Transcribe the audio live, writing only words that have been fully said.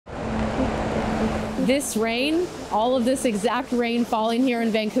This rain, all of this exact rain falling here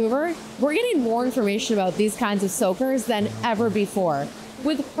in Vancouver, we're getting more information about these kinds of soakers than ever before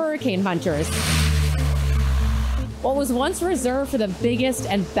with hurricane hunters. What was once reserved for the biggest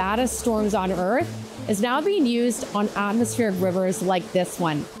and baddest storms on Earth is now being used on atmospheric rivers like this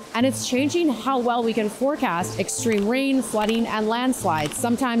one. And it's changing how well we can forecast extreme rain, flooding, and landslides,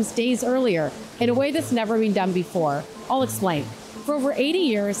 sometimes days earlier, in a way that's never been done before. I'll explain. For over 80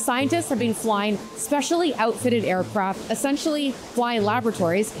 years, scientists have been flying specially outfitted aircraft, essentially flying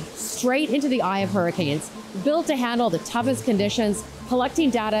laboratories, straight into the eye of hurricanes, built to handle the toughest conditions,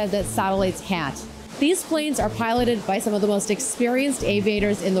 collecting data that satellites can't. These planes are piloted by some of the most experienced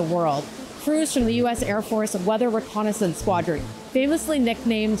aviators in the world, crews from the U.S. Air Force Weather Reconnaissance Squadron, famously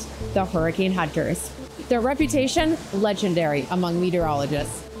nicknamed the Hurricane Hunters. Their reputation, legendary among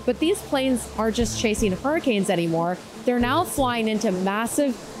meteorologists. But these planes aren't just chasing hurricanes anymore. They're now flying into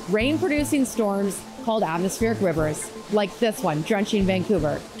massive rain-producing storms called atmospheric rivers, like this one, drenching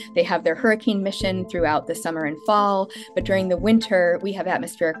Vancouver. They have their hurricane mission throughout the summer and fall, but during the winter, we have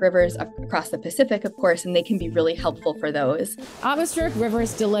atmospheric rivers across the Pacific, of course, and they can be really helpful for those. Atmospheric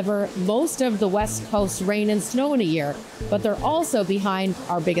rivers deliver most of the West Coast rain and snow in a year, but they're also behind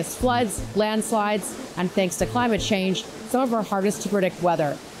our biggest floods, landslides, and thanks to climate change, some of our hardest to predict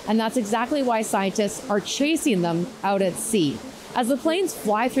weather. And that's exactly why scientists are chasing them out at sea. As the planes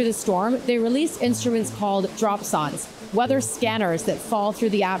fly through the storm, they release instruments called dropsondes, weather scanners that fall through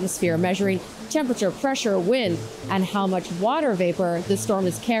the atmosphere, measuring temperature, pressure, wind, and how much water vapor the storm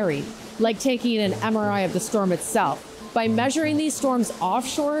is carrying, like taking an MRI of the storm itself. By measuring these storms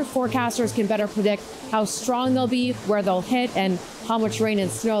offshore, forecasters can better predict how strong they'll be, where they'll hit, and how much rain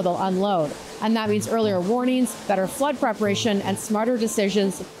and snow they'll unload. And that means earlier warnings, better flood preparation, and smarter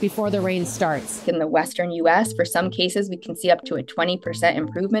decisions before the rain starts. In the western U.S., for some cases, we can see up to a 20%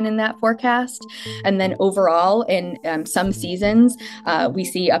 improvement in that forecast. And then overall, in some seasons, we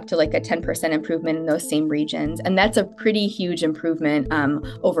see up to like a 10% improvement in those same regions. And that's a pretty huge improvement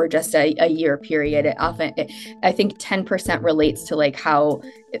over just a year period. I think 10% relates to like how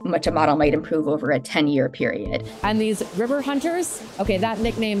much a model might improve over a 10-year period. And these river hunters, okay, that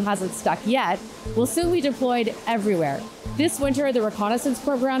nickname hasn't stuck yet, will soon be deployed everywhere. This winter, the reconnaissance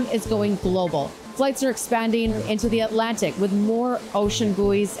program is going global. Flights are expanding into the Atlantic with more ocean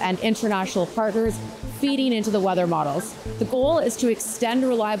buoys and international partners feeding into the weather models. The goal is to extend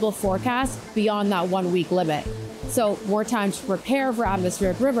reliable forecasts beyond that 1-week limit. So more time to prepare for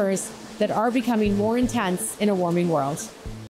atmospheric rivers that are becoming more intense in a warming world.